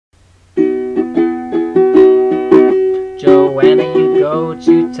Joanna, you go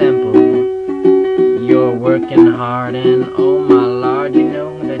to temple. You're working hard and oh my lord, you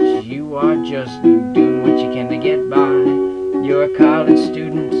know that you are just doing what you can to get by. You're a college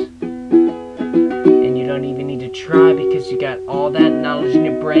student and you don't even need to try because you got all that knowledge in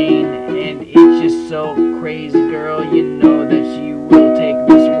your brain, and it's just so crazy, girl. You know that you will take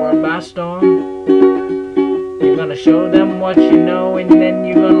this world by storm. You're gonna show them what you know, and then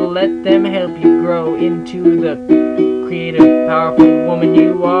you're gonna let them help you grow into the creative, powerful woman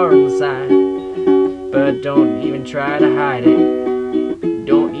you are inside. But don't even try to hide it.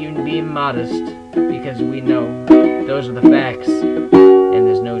 Don't even be modest, because we know those are the facts, and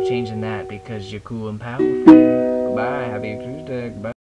there's no changing that because you're cool and powerful. Goodbye, happy Tuesday, goodbye.